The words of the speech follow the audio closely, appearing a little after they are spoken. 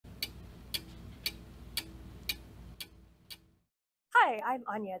Hi, I'm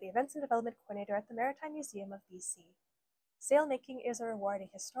Anya, the Events and Development Coordinator at the Maritime Museum of BC. Sailmaking is a rewarding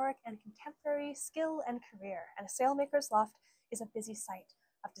historic and contemporary skill and career, and a sailmaker's loft is a busy site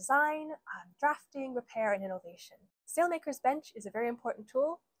of design, drafting, repair, and innovation. Sailmaker's bench is a very important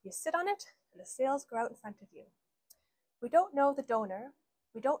tool. You sit on it, and the sails go out in front of you. We don't know the donor.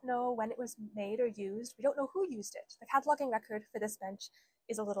 We don't know when it was made or used. We don't know who used it. The cataloging record for this bench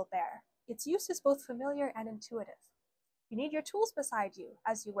is a little bare. Its use is both familiar and intuitive. You need your tools beside you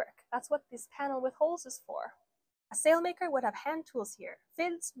as you work. That's what this panel with holes is for. A sailmaker would have hand tools here: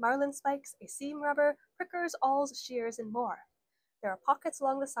 fids, marlin spikes, a seam rubber, prickers, awls, shears, and more. There are pockets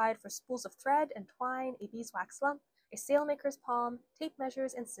along the side for spools of thread and twine, a beeswax lump, a sailmaker's palm, tape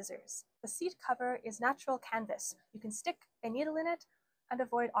measures, and scissors. The seat cover is natural canvas. You can stick a needle in it and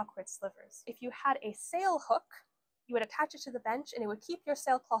avoid awkward slivers. If you had a sail hook, you would attach it to the bench and it would keep your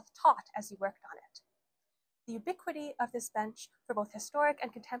sailcloth taut as you worked on it. The ubiquity of this bench for both historic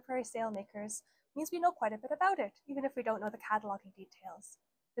and contemporary sailmakers means we know quite a bit about it, even if we don't know the cataloging details.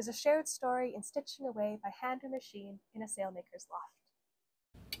 There's a shared story in stitching away by hand or machine in a sailmaker's loft.